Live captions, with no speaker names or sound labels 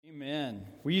Amen.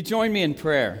 Will you join me in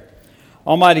prayer?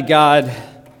 Almighty God,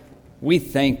 we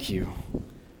thank you.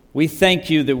 We thank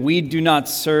you that we do not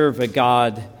serve a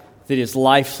God that is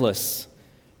lifeless.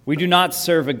 We do not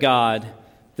serve a God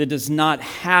that does not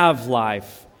have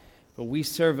life, but we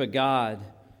serve a God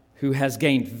who has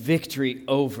gained victory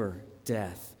over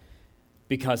death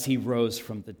because he rose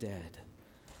from the dead.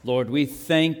 Lord, we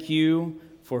thank you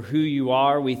for who you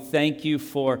are. We thank you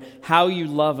for how you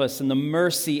love us and the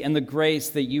mercy and the grace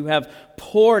that you have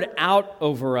poured out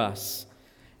over us.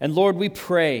 And Lord, we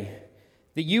pray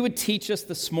that you would teach us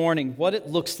this morning what it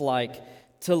looks like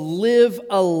to live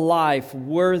a life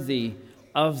worthy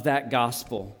of that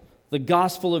gospel, the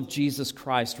gospel of Jesus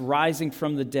Christ rising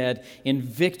from the dead in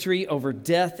victory over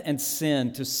death and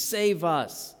sin to save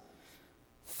us.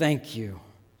 Thank you.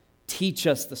 Teach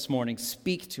us this morning.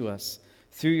 Speak to us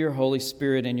through your Holy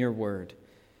Spirit and your word.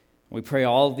 We pray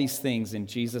all of these things in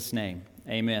Jesus' name.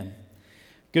 Amen.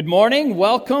 Good morning.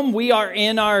 Welcome. We are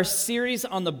in our series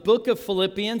on the book of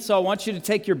Philippians. So I want you to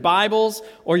take your Bibles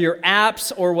or your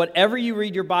apps or whatever you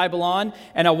read your Bible on,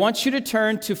 and I want you to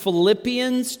turn to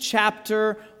Philippians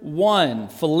chapter 1.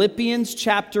 Philippians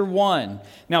chapter 1.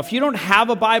 Now, if you don't have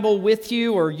a Bible with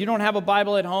you or you don't have a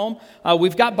Bible at home,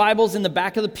 we've got Bibles in the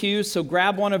back of the pew, so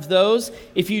grab one of those.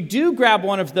 If you do grab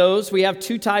one of those, we have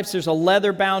two types. There's a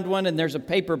leather-bound one and there's a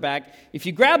paperback. If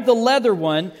you grab the leather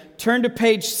one, turn to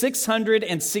page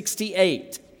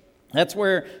 668. That's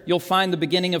where you'll find the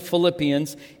beginning of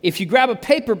Philippians. If you grab a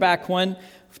paperback one,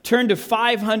 turn to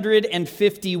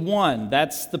 551.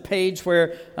 That's the page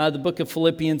where the book of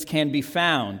Philippians can be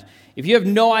found. If you have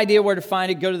no idea where to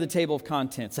find it, go to the table of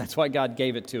contents. That's why God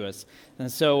gave it to us.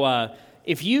 And so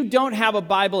if you don't have a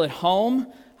Bible at home,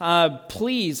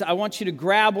 please, I want you to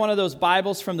grab one of those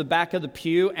Bibles from the back of the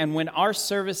pew, and when our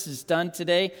service is done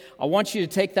today, I want you to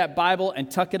take that Bible and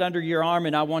tuck it under your arm,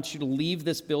 and I want you to leave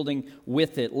this building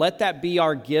with it. Let that be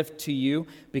our gift to you,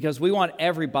 because we want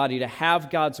everybody to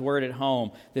have God's Word at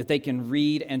home that they can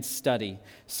read and study.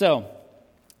 So,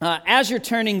 as you're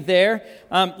turning there,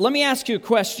 let me ask you a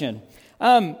question.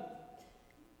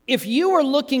 If you were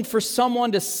looking for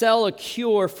someone to sell a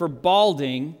cure for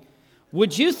balding,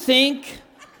 would you think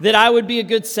that I would be a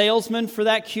good salesman for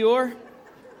that cure?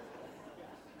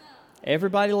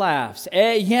 Everybody laughs.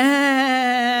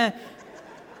 Yeah.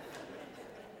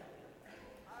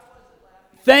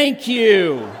 Thank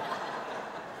you,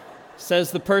 says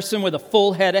the person with a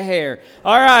full head of hair.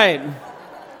 All right.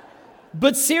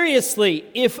 But seriously,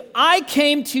 if I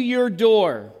came to your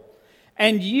door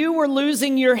and you were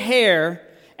losing your hair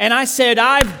and I said,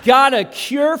 I've got a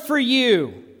cure for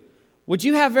you, would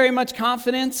you have very much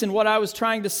confidence in what I was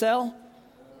trying to sell?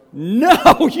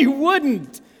 No, you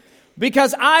wouldn't,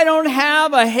 because I don't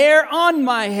have a hair on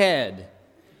my head.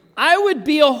 I would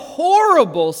be a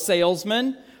horrible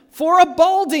salesman for a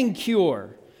balding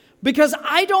cure, because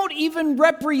I don't even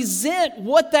represent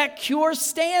what that cure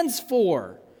stands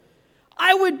for.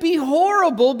 I would be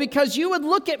horrible because you would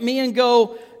look at me and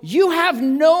go, you have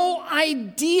no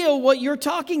idea what you're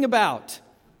talking about,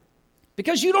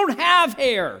 because you don't have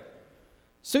hair.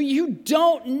 So you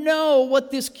don't know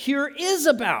what this cure is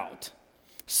about.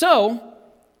 So,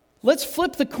 let's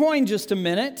flip the coin just a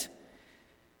minute.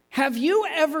 Have you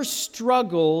ever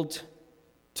struggled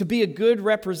to be a good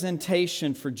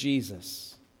representation for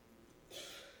Jesus?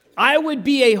 I would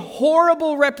be a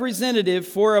horrible representative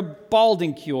for a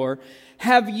balding cure.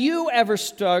 Have you ever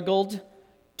struggled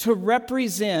to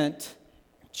represent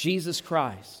Jesus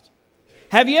Christ?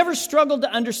 Have you ever struggled to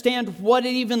understand what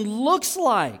it even looks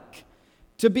like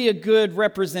to be a good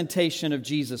representation of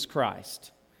Jesus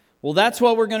Christ? Well, that's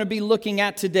what we're going to be looking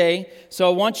at today. So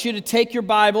I want you to take your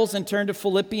Bibles and turn to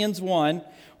Philippians 1.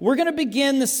 We're going to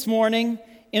begin this morning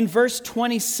in verse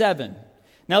 27.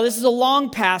 Now, this is a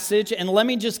long passage, and let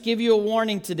me just give you a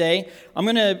warning today.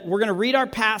 We're going to read our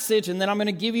passage, and then I'm going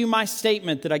to give you my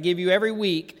statement that I give you every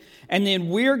week, and then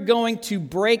we're going to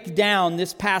break down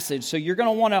this passage. So you're going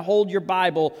to want to hold your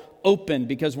Bible open,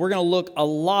 because we're going to look a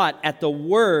lot at the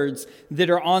words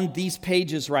that are on these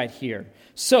pages right here.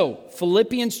 So,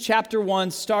 Philippians chapter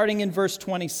 1, starting in verse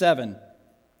 27.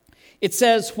 It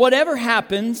says, "Whatever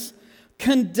happens,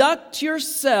 conduct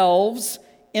yourselves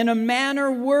in a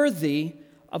manner worthy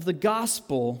of the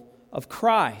gospel of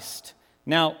Christ."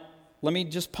 Now, let me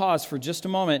just pause for just a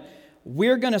moment.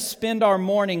 We're going to spend our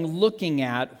morning looking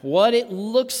at what it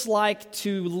looks like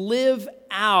to live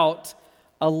out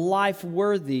a life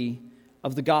worthy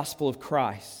of the gospel of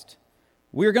Christ.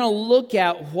 We're going to look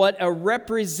at what a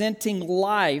representing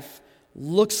life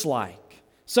looks like.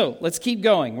 So, let's keep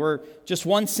going. We're just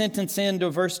one sentence into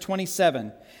verse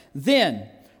 27. "Then,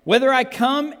 Whether I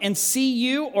come and see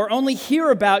you or only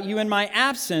hear about you in my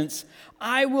absence,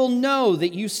 I will know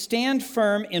that you stand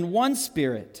firm in one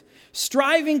spirit,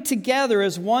 striving together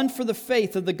as one for the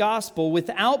faith of the gospel,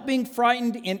 without being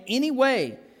frightened in any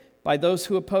way by those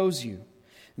who oppose you.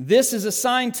 This is a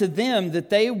sign to them that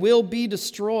they will be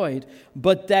destroyed,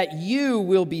 but that you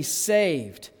will be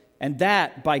saved, and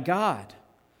that by God.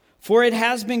 For it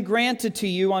has been granted to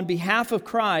you on behalf of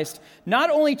Christ, not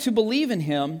only to believe in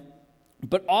him,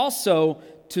 but also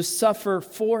to suffer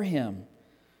for him,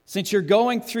 since you're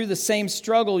going through the same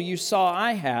struggle you saw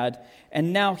I had,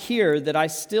 and now hear that I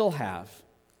still have.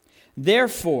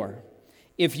 Therefore,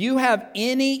 if you have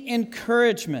any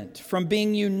encouragement from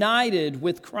being united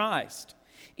with Christ,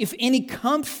 if any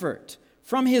comfort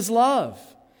from his love,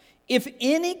 if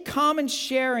any common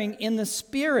sharing in the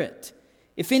Spirit,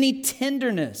 if any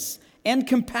tenderness and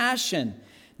compassion,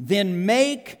 then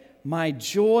make my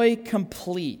joy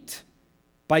complete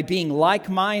by being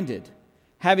like-minded,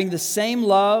 having the same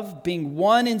love, being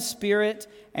one in spirit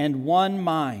and one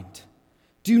mind.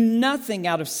 Do nothing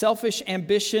out of selfish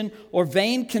ambition or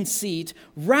vain conceit.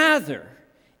 Rather,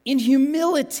 in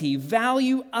humility,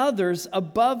 value others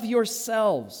above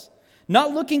yourselves,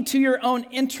 not looking to your own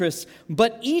interests,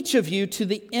 but each of you to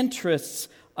the interests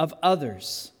of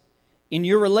others. In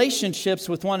your relationships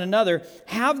with one another,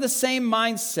 have the same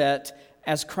mindset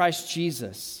as Christ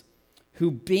Jesus,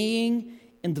 who being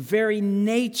in the very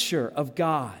nature of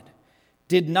God,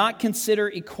 did not consider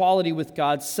equality with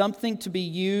God something to be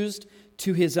used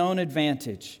to his own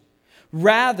advantage.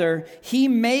 Rather, he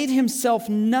made himself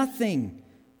nothing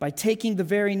by taking the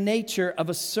very nature of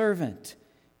a servant,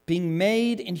 being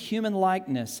made in human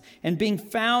likeness, and being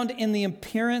found in the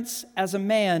appearance as a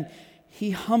man, he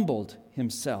humbled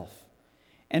himself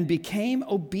and became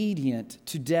obedient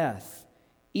to death,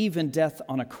 even death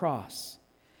on a cross.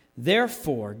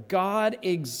 Therefore, God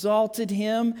exalted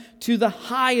him to the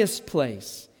highest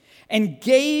place and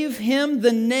gave him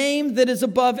the name that is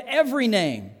above every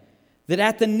name, that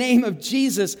at the name of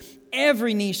Jesus,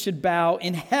 every knee should bow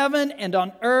in heaven and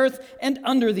on earth and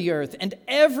under the earth, and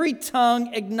every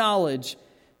tongue acknowledge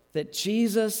that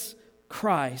Jesus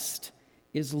Christ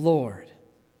is Lord,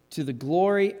 to the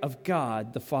glory of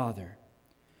God the Father.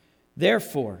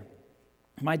 Therefore,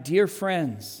 my dear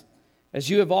friends, as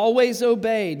you have always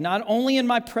obeyed, not only in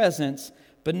my presence,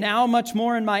 but now much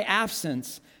more in my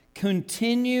absence,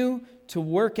 continue to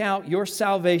work out your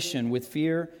salvation with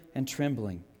fear and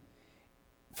trembling.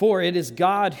 For it is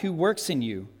God who works in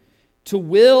you to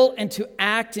will and to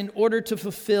act in order to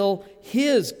fulfill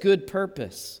his good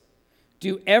purpose.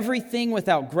 Do everything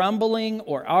without grumbling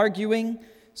or arguing,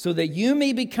 so that you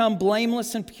may become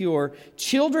blameless and pure,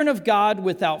 children of God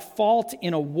without fault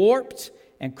in a warped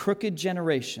and crooked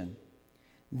generation.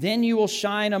 Then you will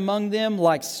shine among them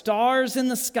like stars in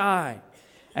the sky,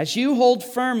 as you hold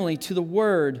firmly to the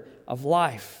word of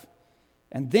life.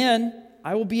 And then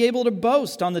I will be able to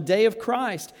boast on the day of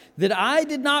Christ that I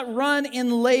did not run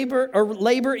in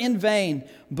labor in vain,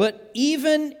 but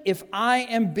even if I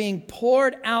am being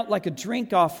poured out like a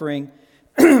drink offering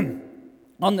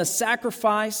on the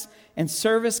sacrifice and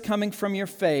service coming from your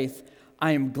faith,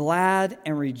 I am glad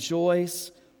and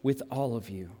rejoice with all of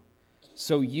you.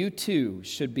 So you too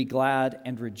should be glad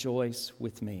and rejoice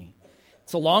with me.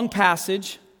 It's a long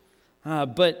passage,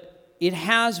 but it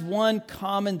has one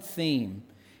common theme.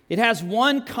 It has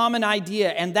one common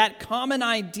idea, and that common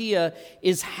idea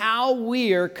is how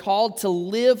we're called to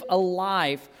live a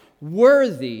life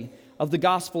worthy of the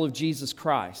gospel of Jesus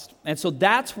Christ. And so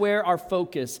that's where our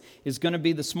focus is going to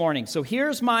be this morning. So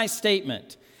here's my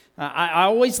statement. I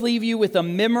always leave you with a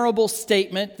memorable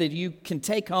statement that you can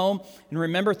take home and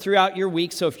remember throughout your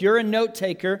week. So if you're a note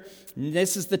taker,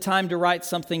 this is the time to write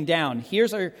something down.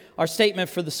 Here's our statement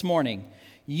for this morning.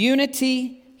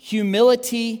 Unity,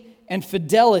 humility, and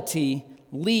fidelity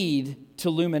lead to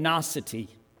luminosity.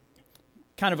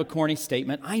 Kind of a corny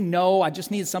statement. I know, I just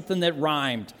needed something that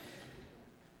rhymed.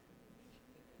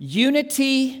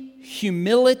 Unity,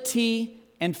 humility,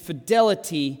 and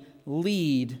fidelity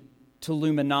lead to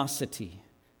luminosity.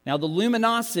 Now, the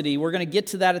luminosity, we're going to get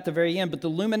to that at the very end, but the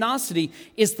luminosity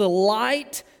is the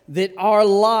light that our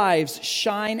lives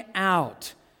shine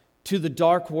out to the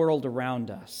dark world around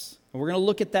us. And we're going to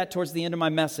look at that towards the end of my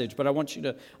message, but I want you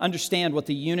to understand what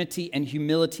the unity and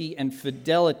humility and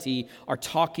fidelity are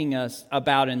talking us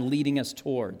about and leading us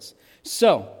towards.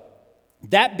 So,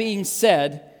 that being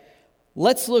said,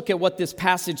 let's look at what this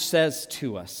passage says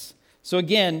to us. So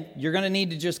again, you're going to need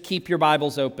to just keep your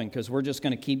Bibles open because we're just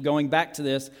going to keep going back to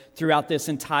this throughout this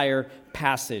entire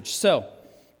passage. So,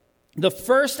 the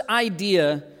first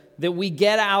idea that we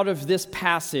get out of this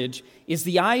passage is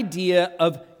the idea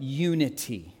of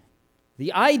unity.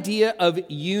 The idea of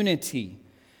unity.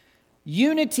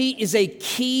 Unity is a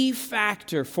key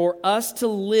factor for us to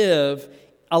live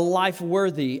a life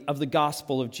worthy of the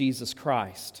gospel of Jesus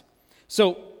Christ.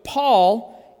 So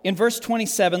Paul, in verse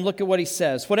 27, look at what he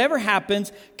says. Whatever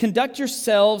happens, conduct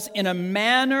yourselves in a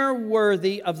manner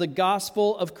worthy of the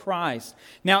gospel of Christ.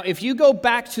 Now, if you go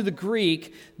back to the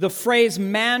Greek, the phrase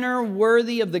manner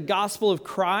worthy of the gospel of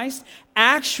Christ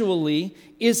actually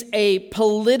is a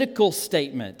political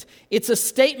statement. It's a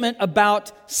statement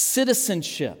about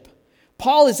citizenship.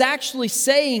 Paul is actually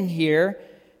saying here,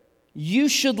 you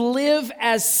should live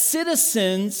as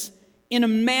citizens in a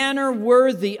manner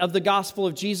worthy of the gospel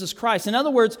of Jesus Christ. In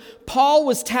other words, Paul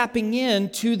was tapping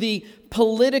into the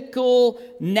political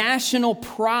national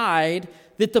pride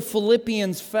that the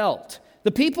Philippians felt.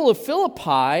 The people of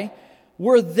Philippi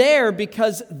were there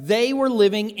because they were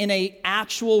living in an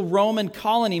actual Roman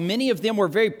colony. Many of them were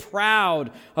very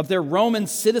proud of their Roman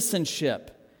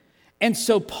citizenship. And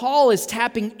so Paul is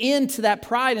tapping into that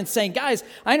pride and saying, guys,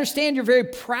 I understand you're very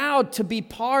proud to be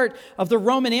part of the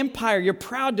Roman Empire. You're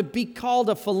proud to be called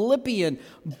a Philippian.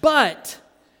 But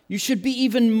you should be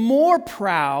even more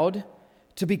proud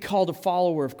to be called a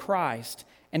follower of Christ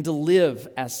and to live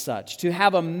as such, to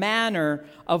have a manner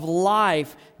of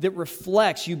life that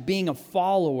reflects you being a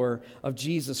follower of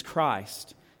Jesus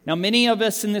Christ. Now, many of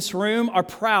us in this room are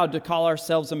proud to call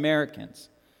ourselves Americans.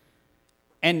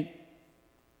 And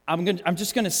I'm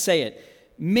just going to say it.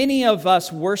 Many of us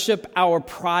worship our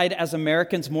pride as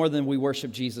Americans more than we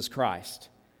worship Jesus Christ.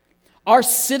 Our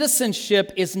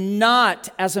citizenship is not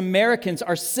as Americans.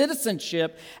 Our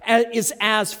citizenship is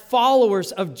as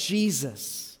followers of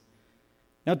Jesus.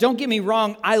 Now, don't get me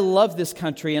wrong. I love this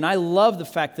country, and I love the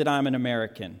fact that I'm an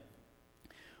American.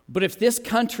 But if this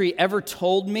country ever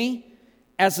told me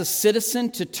as a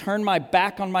citizen to turn my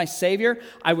back on my Savior,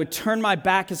 I would turn my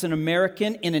back as an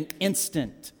American in an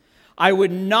instant. I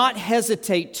would not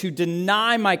hesitate to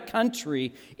deny my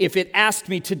country if it asked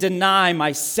me to deny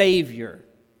my Savior.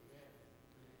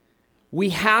 We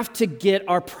have to get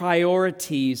our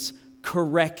priorities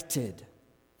corrected.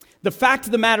 The fact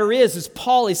of the matter is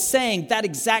Paul is saying that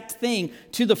exact thing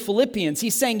to the Philippians.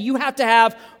 He's saying you have to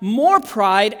have more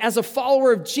pride as a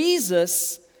follower of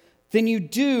Jesus than you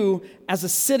do as a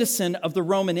citizen of the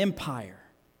Roman Empire.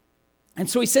 And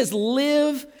so he says,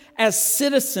 live as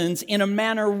citizens in a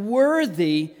manner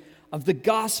worthy of the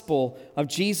gospel of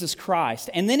Jesus Christ.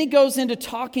 And then he goes into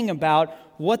talking about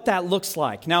what that looks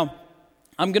like. Now,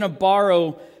 I'm going to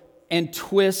borrow and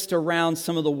twist around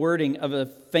some of the wording of a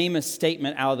famous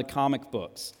statement out of the comic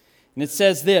books. And it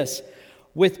says this,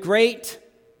 with great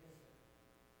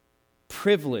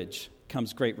privilege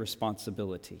comes great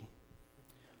responsibility.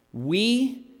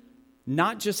 We,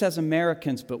 not just as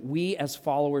Americans, but we as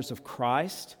followers of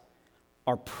Christ,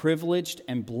 are privileged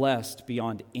and blessed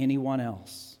beyond anyone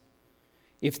else.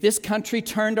 If this country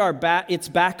turned its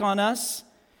back on us,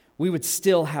 we would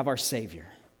still have our Savior.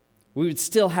 We would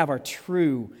still have our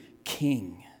true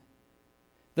King.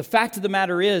 The fact of the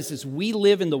matter is we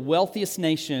live in the wealthiest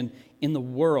nation in the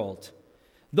world.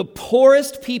 The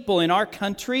poorest people in our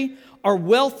country are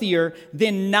wealthier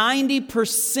than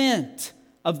 90%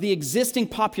 of the existing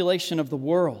population of the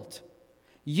world.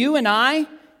 You and I,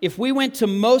 if we went to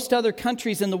most other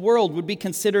countries in the world, would be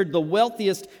considered the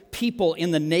wealthiest people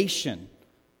in the nation.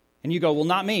 And you go, well,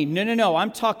 not me. No.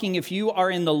 I'm talking if you are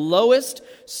in the lowest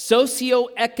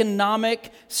socioeconomic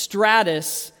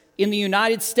stratus in the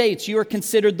United States, you are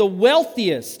considered the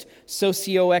wealthiest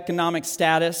socioeconomic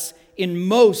status in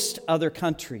most other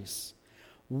countries.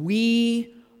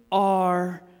 We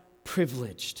are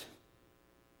privileged.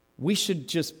 We should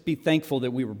just be thankful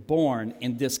that we were born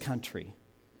in this country.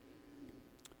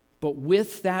 But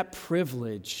with that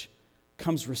privilege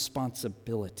comes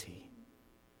responsibility.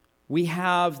 We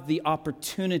have the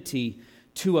opportunity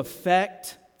to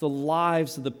affect the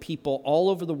lives of the people all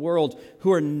over the world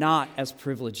who are not as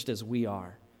privileged as we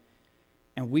are.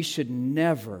 And we should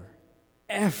never,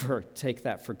 ever take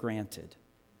that for granted.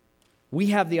 We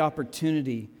have the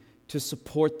opportunity to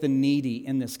support the needy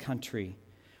in this country.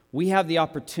 We have the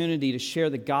opportunity to share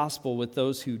the gospel with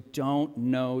those who don't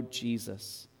know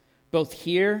Jesus, both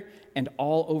here and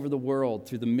all over the world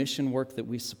through the mission work that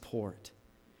we support.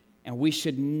 And we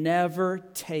should never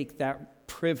take that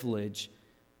privilege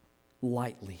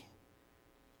lightly.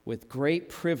 With great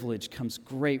privilege comes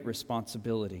great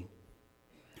responsibility.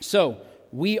 So,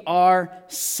 we are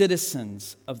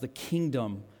citizens of the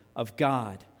kingdom of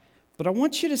God. But I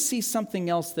want you to see something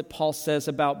else that Paul says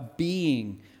about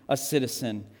being a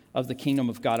citizen of the kingdom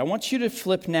of God. I want you to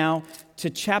flip now to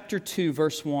chapter 2,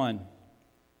 verse 1.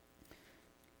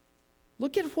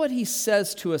 Look at what he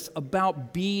says to us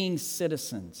about being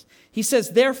citizens. He says,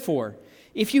 therefore,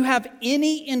 if you have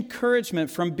any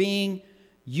encouragement from being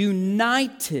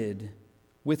united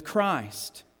with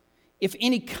Christ, if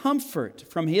any comfort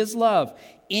from his love,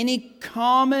 any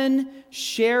common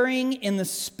sharing in the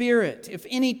Spirit, if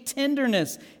any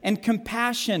tenderness and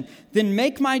compassion, then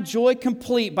make my joy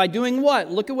complete by doing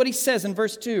what? Look at what he says in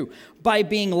verse 2. By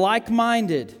being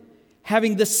like-minded,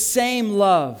 having the same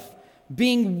love,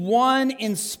 being one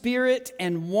in spirit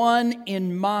and one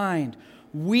in mind.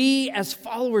 We, as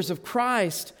followers of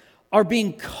Christ, are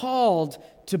being called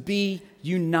to be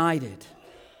united,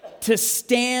 to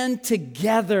stand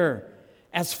together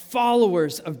as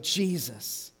followers of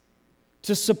Jesus,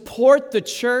 to support the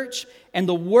church and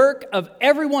the work of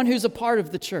everyone who's a part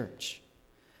of the church.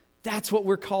 That's what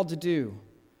we're called to do.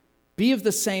 Be of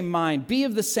the same mind, be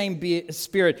of the same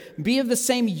spirit, be of the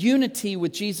same unity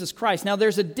with Jesus Christ. Now,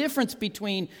 there's a difference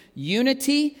between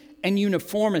unity and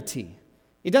uniformity.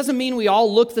 It doesn't mean we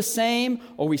all look the same,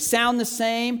 or we sound the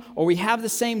same, or we have the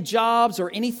same jobs,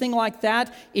 or anything like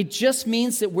that. It just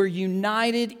means that we're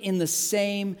united in the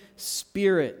same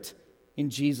spirit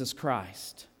in Jesus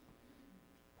Christ.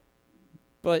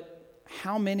 But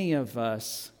how many of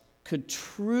us could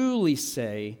truly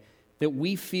say that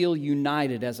we feel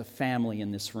united as a family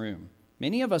in this room?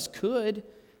 Many of us could.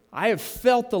 I have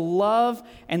felt the love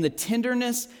and the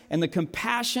tenderness and the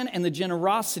compassion and the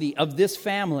generosity of this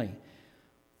family.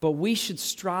 But we should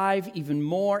strive even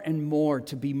more and more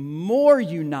to be more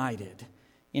united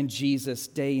in Jesus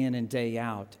day in and day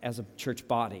out as a church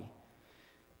body.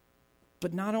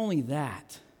 But not only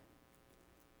that,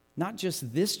 not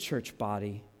just this church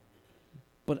body,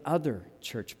 but other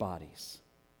church bodies.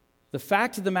 The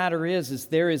fact of the matter is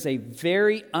there is a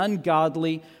very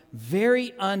ungodly,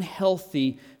 very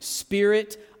unhealthy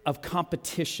spirit of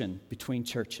competition between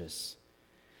churches.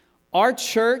 Our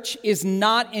church is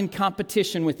not in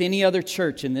competition with any other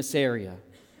church in this area.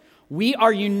 We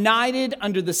are united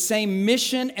under the same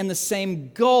mission and the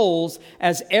same goals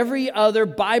as every other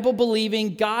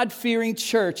Bible-believing, God-fearing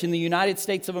church in the United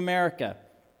States of America.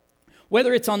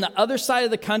 Whether it's on the other side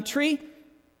of the country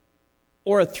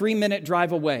or a 3-minute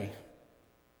drive away.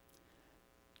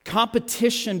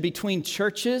 Competition between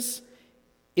churches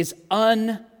is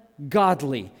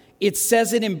ungodly. It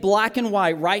says it in black and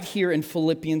white right here in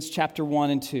Philippians chapter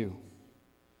 1 and 2.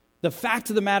 The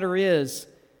fact of the matter is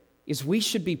we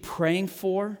should be praying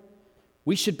for,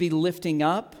 we should be lifting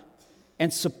up,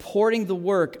 and supporting the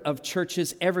work of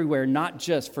churches everywhere, not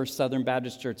just First Southern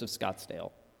Baptist Church of Scottsdale.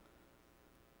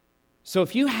 So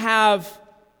if you have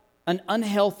an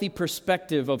unhealthy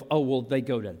perspective of, oh, well, they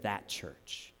go to that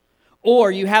church,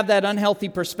 or you have that unhealthy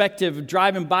perspective of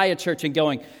driving by a church and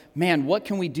going, man, what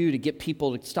can we do to get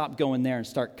people to stop going there and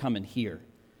start coming here?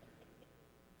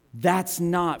 That's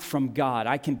not from God.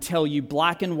 I can tell you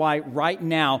black and white right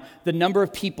now, the number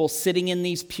of people sitting in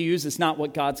these pews is not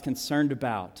what God's concerned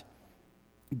about.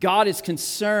 God is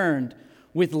concerned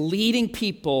with leading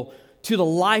people to the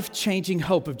life-changing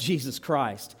hope of Jesus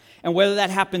Christ. And whether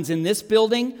that happens in this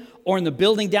building or in the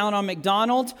building down on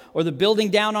McDonald or the building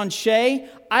down on Shea,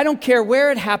 I don't care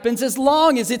where it happens as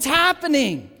long as it's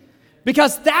happening.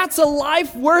 Because that's a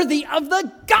life worthy of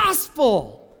the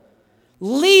gospel.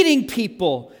 Leading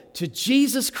people to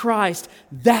Jesus Christ,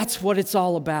 that's what it's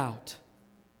all about.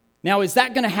 Now, is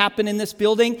that going to happen in this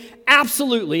building?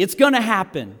 Absolutely, it's going to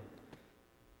happen.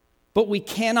 But we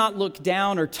cannot look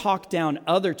down or talk down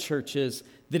other churches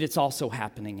that it's also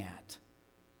happening at.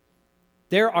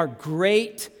 There are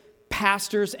great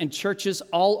pastors and churches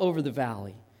all over the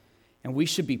valley, and we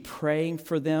should be praying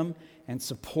for them and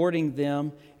supporting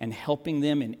them and helping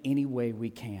them in any way we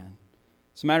can.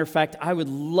 As a matter of fact, I would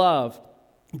love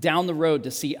down the road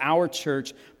to see our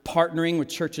church partnering with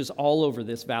churches all over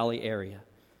this valley area.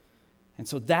 And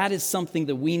so that is something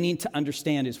that we need to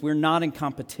understand is we're not in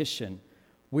competition.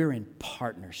 We're in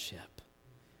partnership.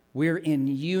 We're in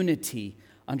unity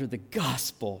under the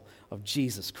gospel of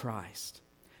Jesus Christ.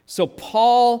 So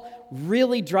Paul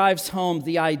really drives home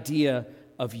the idea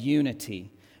of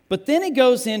unity. But then he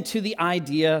goes into the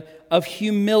idea of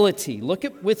humility. Look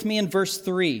with me in verse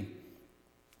 3.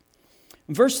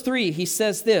 In verse 3, he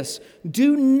says this,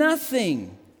 "Do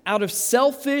nothing out of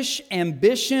selfish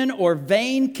ambition or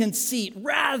vain conceit.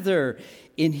 Rather,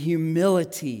 in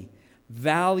humility,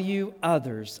 value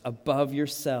others above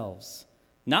yourselves,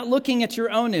 not looking at your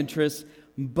own interests,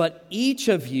 but each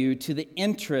of you to the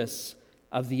interests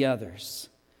of the others."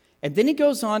 And then he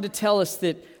goes on to tell us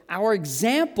that our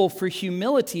example for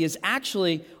humility is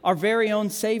actually our very own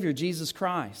Savior, Jesus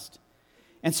Christ.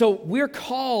 And so we're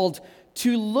called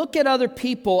to look at other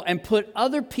people and put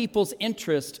other people's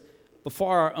interest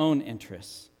before our own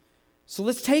interests. So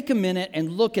let's take a minute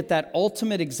and look at that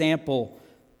ultimate example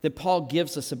that Paul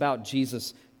gives us about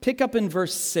Jesus. Pick up in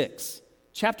verse 6,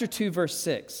 chapter 2, verse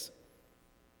 6.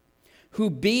 Who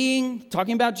being,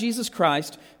 talking about Jesus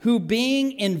Christ, who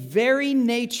being in very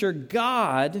nature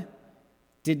God,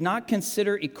 did not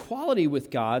consider equality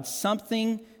with God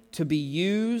something to be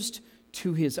used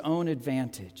to his own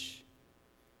advantage.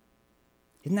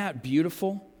 Isn't that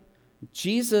beautiful?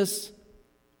 Jesus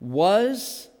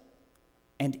was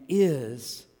and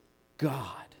is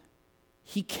God.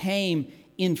 He came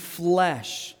in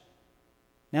flesh.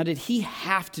 Now, did he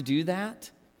have to do that?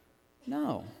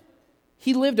 No.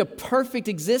 He lived a perfect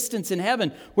existence in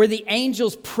heaven where the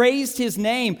angels praised his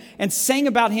name and sang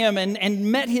about him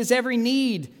and met his every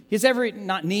need,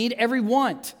 every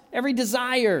want, every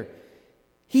desire.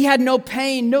 He had no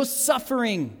pain, no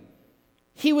suffering.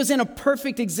 He was in a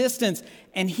perfect existence,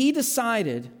 and he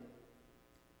decided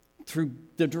through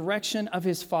the direction of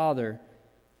his Father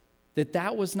that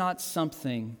that was not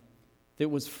something that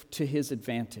was to his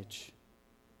advantage.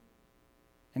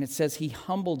 And it says he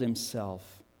humbled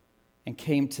himself and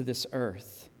came to this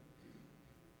earth.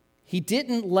 He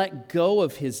didn't let go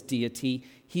of his deity.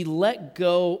 He let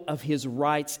go of his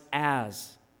rights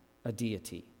as a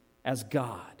deity, as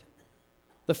God.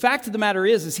 The fact of the matter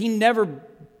is he never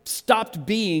stopped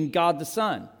being God the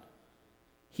Son.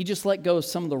 He just let go of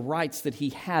some of the rights that he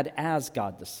had as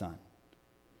God the Son.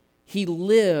 He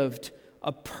lived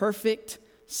a perfect,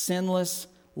 sinless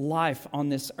life on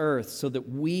this earth so that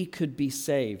we could be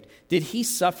saved. Did he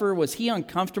suffer? Was he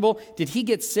uncomfortable? Did he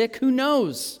get sick? Who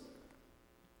knows?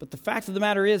 But the fact of the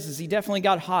matter is he definitely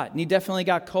got hot, and he definitely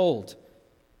got cold,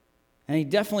 and he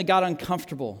definitely got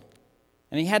uncomfortable,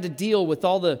 and he had to deal with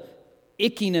all the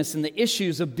ickiness and the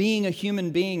issues of being a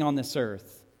human being on this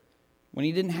earth when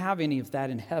he didn't have any of that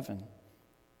in heaven.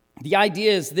 The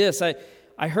idea is this.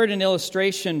 I heard an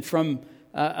illustration from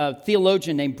a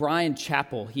theologian named Brian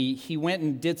Chappell. He went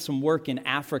and did some work in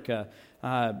Africa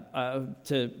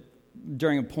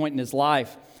during a point in his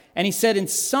life. And he said in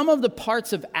some of the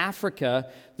parts of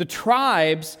Africa, the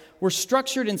tribes were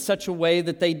structured in such a way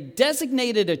that they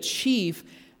designated a chief,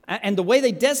 and the way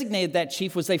they designated that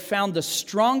chief was they found the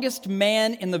strongest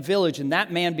man in the village, and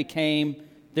that man became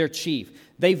their chief.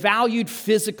 They valued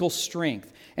physical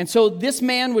strength. And so this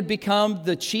man would become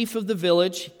the chief of the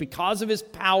village because of his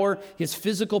power, his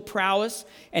physical prowess,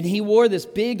 and he wore this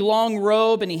big long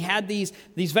robe, and he had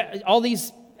all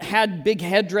these had big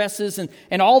headdresses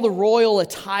and all the royal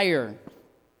attire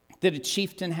that a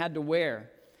chieftain had to wear.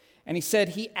 And he said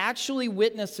he actually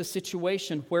witnessed a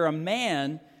situation where a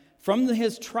man from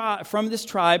this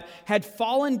tribe had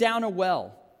fallen down a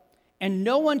well. And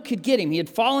no one could get him. He had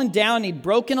fallen down, he'd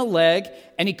broken a leg,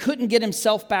 and he couldn't get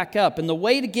himself back up. And the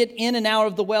way to get in and out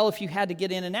of the well, if you had to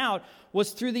get in and out,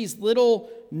 was through these little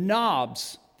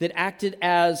knobs that acted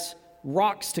as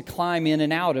rocks to climb in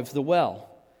and out of the well.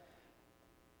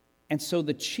 And so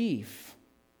the chief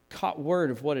caught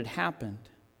word of what had happened.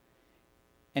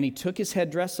 And he took his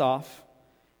headdress off,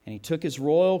 and he took his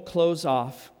royal clothes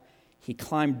off. He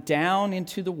climbed down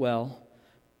into the well,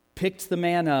 picked the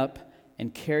man up,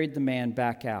 and carried the man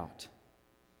back out.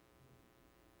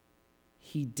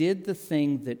 He did the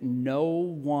thing that no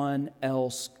one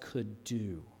else could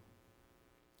do.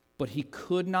 But he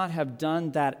could not have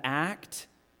done that act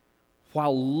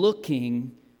while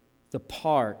looking the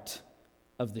part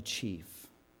of the chief.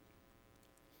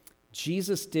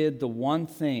 Jesus did the one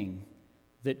thing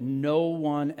that no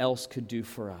one else could do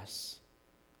for us.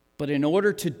 But in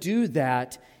order to do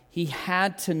that, he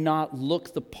had to not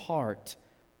look the part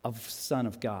of Son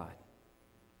of God.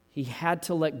 He had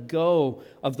to let go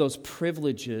of those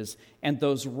privileges and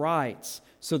those rights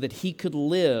so that he could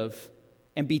live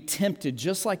and be tempted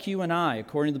just like you and I,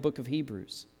 according to the book of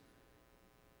Hebrews.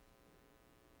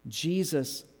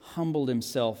 Jesus humbled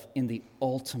himself in the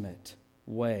ultimate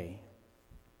way.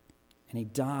 And he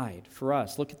died for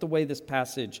us. Look at the way this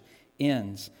passage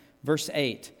ends. Verse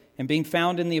 8, and being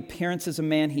found in the appearance as a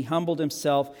man, he humbled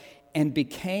himself and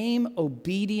became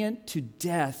obedient to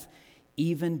death,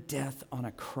 even death on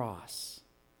a cross.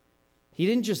 He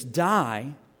didn't just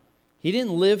die. He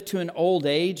didn't live to an old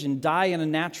age and die in a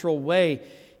natural way.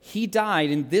 He died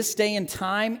in this day and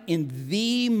time in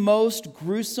the most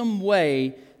gruesome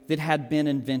way that had been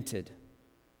invented.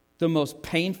 The most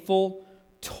painful,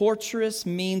 torturous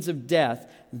means of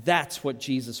death. That's what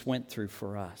Jesus went through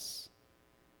for us.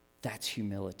 That's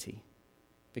humility.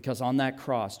 Because on that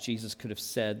cross, Jesus could have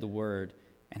said the word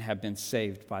and have been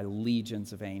saved by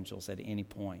legions of angels at any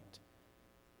point.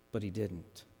 But he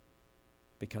didn't.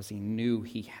 Because he knew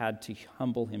he had to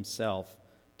humble himself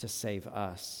to save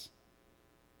us.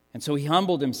 And so he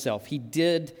humbled himself. He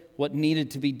did what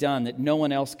needed to be done that no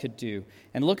one else could do.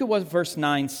 And look at what verse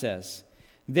 9 says.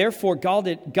 Therefore,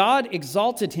 God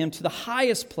exalted him to the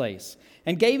highest place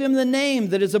and gave him the name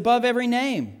that is above every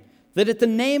name, that at the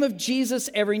name of Jesus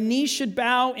every knee should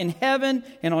bow in heaven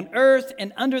and on earth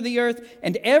and under the earth,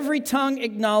 and every tongue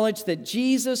acknowledge that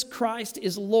Jesus Christ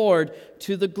is Lord,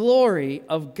 to the glory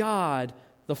of God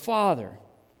the Father.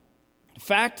 The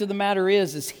fact of the matter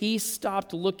is he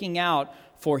stopped looking out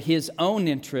for his own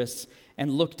interests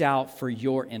and looked out for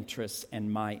your interests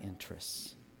and my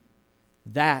interests.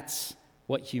 That's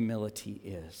what humility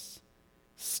is.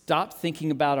 Stop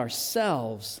thinking about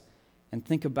ourselves and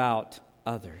think about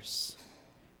others.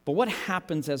 But what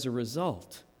happens as a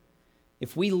result?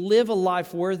 If we live a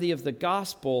life worthy of the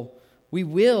gospel, we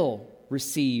will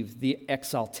receive the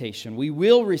exaltation. We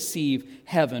will receive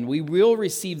heaven. We will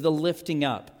receive the lifting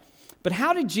up. But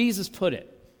how did Jesus put it?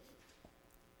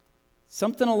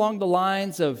 Something along the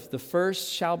lines of the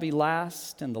first shall be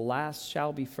last and the last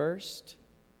shall be first.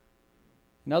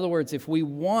 In other words, if we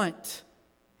want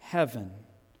heaven,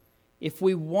 if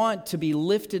we want to be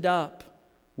lifted up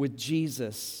with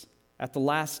Jesus at the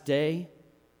last day,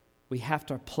 we have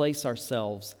to place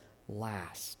ourselves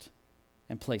last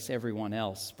and place everyone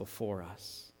else before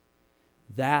us.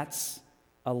 That's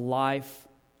a life,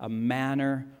 a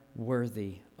manner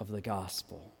worthy of the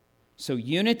gospel. So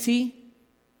unity,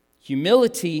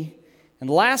 humility, and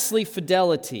lastly,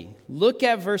 fidelity. Look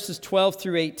at verses 12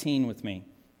 through 18 with me.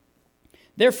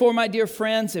 Therefore, my dear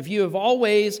friends, if you have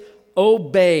always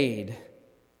obeyed,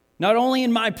 not only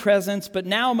in my presence, but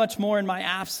now much more in my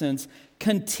absence,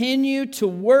 continue to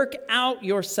work out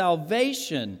your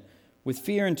salvation with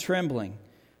fear and trembling.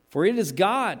 For it is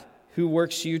God who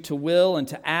works you to will and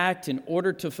to act in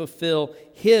order to fulfill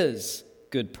his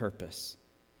good purpose.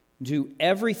 Do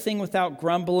everything without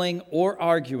grumbling or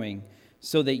arguing,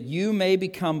 so that you may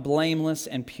become blameless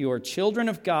and pure, children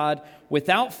of God,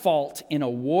 without fault in a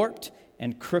warped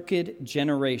and crooked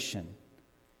generation.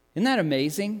 Isn't that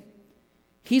amazing?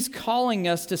 He's calling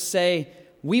us to say,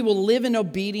 we will live in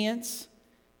obedience,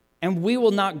 and we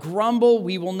will not grumble,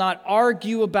 we will not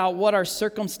argue about what our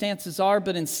circumstances are,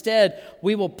 but instead,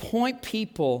 we will point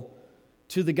people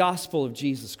to the gospel of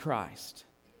Jesus Christ.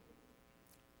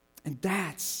 And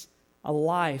that's a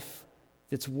life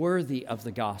that's worthy of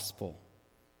the gospel.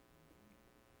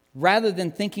 Rather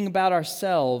than thinking about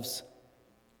ourselves,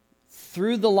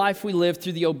 through the life we live,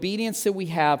 through the obedience that we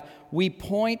have, we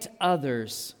point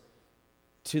others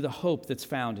to the hope that's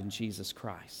found in Jesus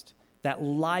Christ. That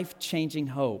life-changing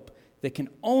hope that can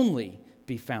only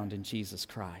be found in Jesus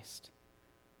Christ.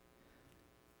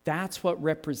 That's what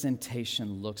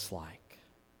representation looks like.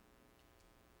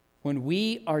 When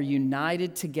we are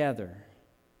united together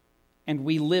and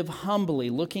we live humbly,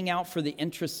 looking out for the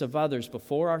interests of others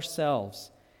before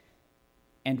ourselves,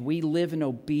 and we live in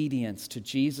obedience to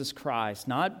Jesus Christ,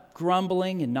 not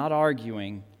grumbling and not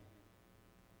arguing,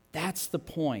 that's the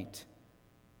point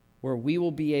where we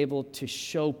will be able to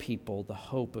show people the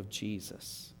hope of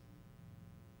Jesus.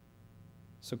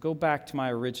 So go back to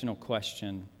my original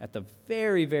question at the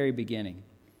very, very beginning.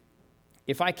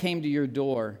 If I came to your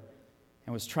door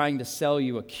and was trying to sell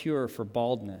you a cure for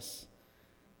baldness,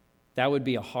 that would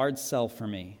be a hard sell for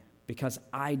me because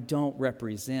I don't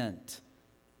represent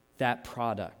that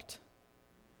product.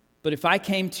 But if I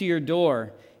came to your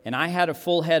door and I had a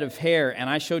full head of hair and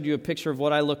I showed you a picture of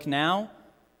what I look now,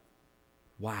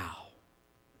 wow.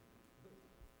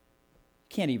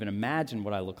 Can't even imagine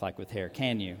what I look like with hair,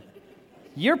 can you?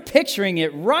 You're picturing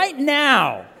it right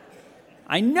now.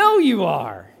 I know you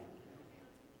are.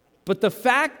 But the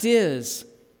fact is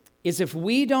if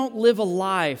we don't live a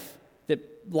life that,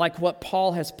 like what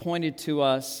Paul has pointed to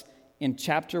us in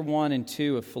chapter 1 and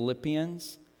 2 of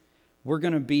Philippians, we're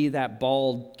going to be that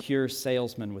bald cure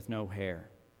salesman with no hair.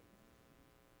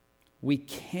 We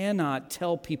cannot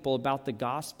tell people about the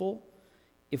gospel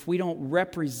if we don't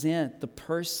represent the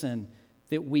person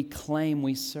that we claim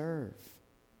we serve.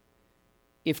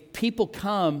 If people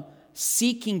come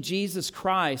seeking Jesus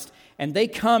Christ and they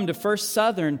come to First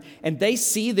Southern and they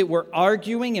see that we're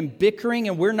arguing and bickering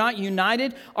and we're not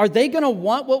united, are they going to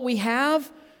want what we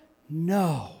have?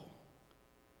 No.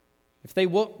 If they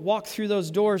walk through those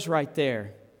doors right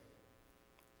there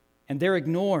and they're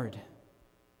ignored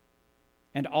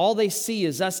and all they see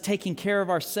is us taking care of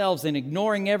ourselves and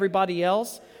ignoring everybody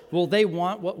else, will they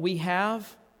want what we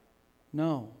have?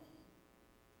 No.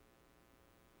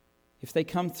 If they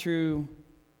come through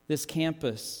this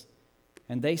campus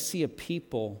and they see a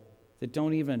people that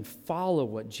don't even follow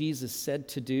what Jesus said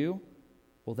to do,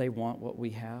 will they want what we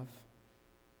have?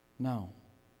 No.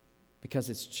 because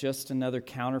it's just another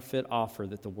counterfeit offer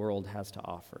that the world has to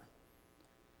offer.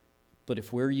 But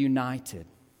if we're united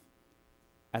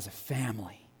as a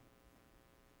family,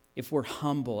 if we're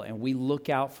humble and we look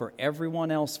out for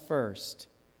everyone else first,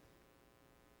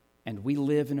 and we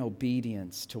live in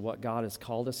obedience to what God has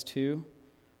called us to,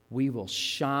 we will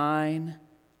shine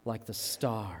like the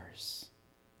stars.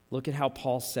 Look at how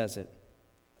Paul says it.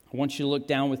 I want you to look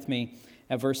down with me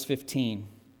at verse 15. It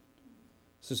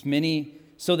says,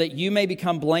 so that you may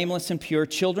become blameless and pure,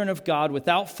 children of God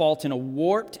without fault in a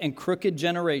warped and crooked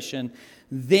generation,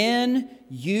 then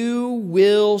you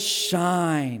will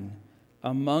shine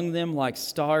among them like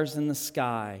stars in the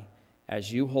sky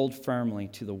as you hold firmly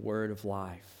to the word of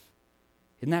life.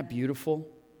 Isn't that beautiful?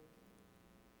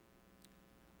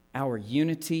 Our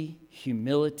unity,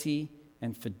 humility,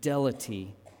 and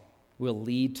fidelity will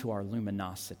lead to our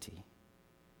luminosity.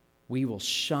 We will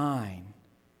shine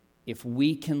if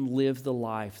we can live the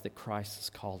life that Christ has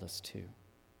called us to.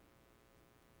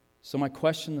 So my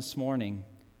question this morning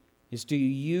is, do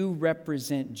you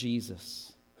represent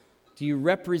Jesus? Do you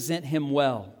represent him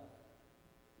well?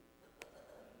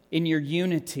 In your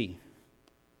unity,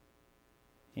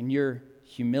 in your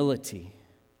humility,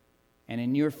 and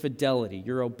in your fidelity,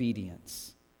 your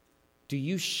obedience, do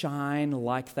you shine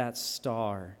like that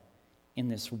star in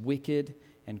this wicked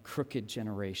and crooked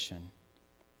generation?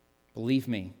 Believe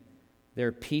me, there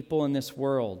are people in this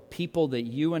world, people that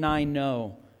you and I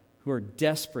know, who are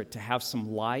desperate to have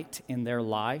some light in their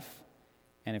life.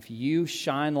 And if you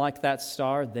shine like that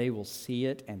star, they will see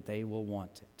it and they will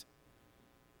want it.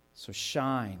 So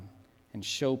shine and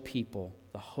show people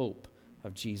the hope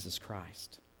of Jesus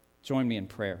Christ. Join me in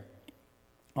prayer.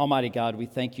 Almighty God, we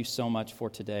thank you so much for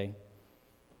today.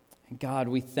 And God,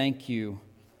 we thank you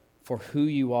for who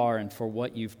you are and for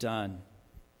what you've done.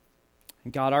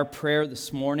 And God, our prayer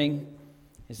this morning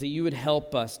is that you would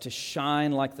help us to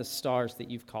shine like the stars that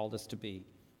you've called us to be.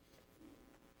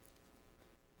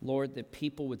 Lord, that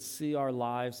people would see our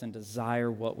lives and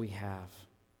desire what we have.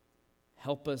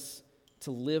 Help us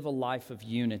to live a life of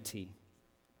unity.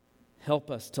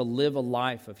 Help us to live a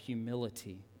life of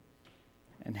humility.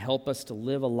 And help us to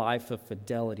live a life of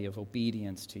fidelity, of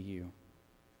obedience to you.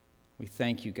 We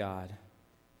thank you, God.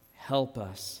 Help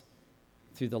us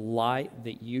through the light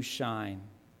that you shine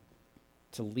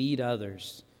to lead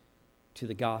others to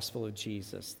the gospel of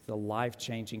Jesus, the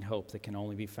life-changing hope that can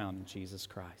only be found in Jesus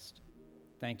Christ.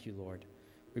 Thank you, Lord.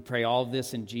 We pray all of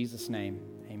this in Jesus' name.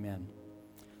 Amen.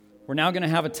 We're now going to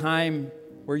have a time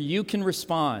where you can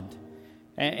respond.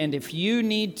 And if you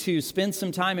need to spend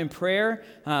some time in prayer,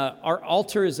 our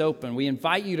altar is open. We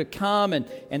invite you to come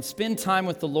and spend time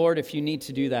with the Lord if you need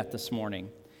to do that this morning.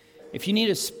 If you need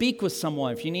to speak with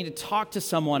someone, if you need to talk to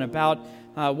someone about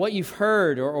what you've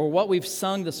heard or what we've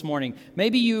sung this morning,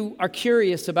 maybe you are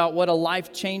curious about what a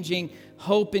life-changing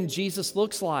hope in Jesus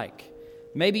looks like.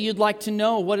 Maybe you'd like to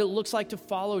know what it looks like to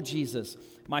follow Jesus.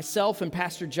 Myself and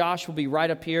Pastor Josh will be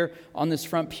right up here on this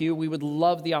front pew. We would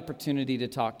love the opportunity to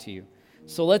talk to you.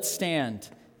 So let's stand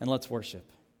and let's worship.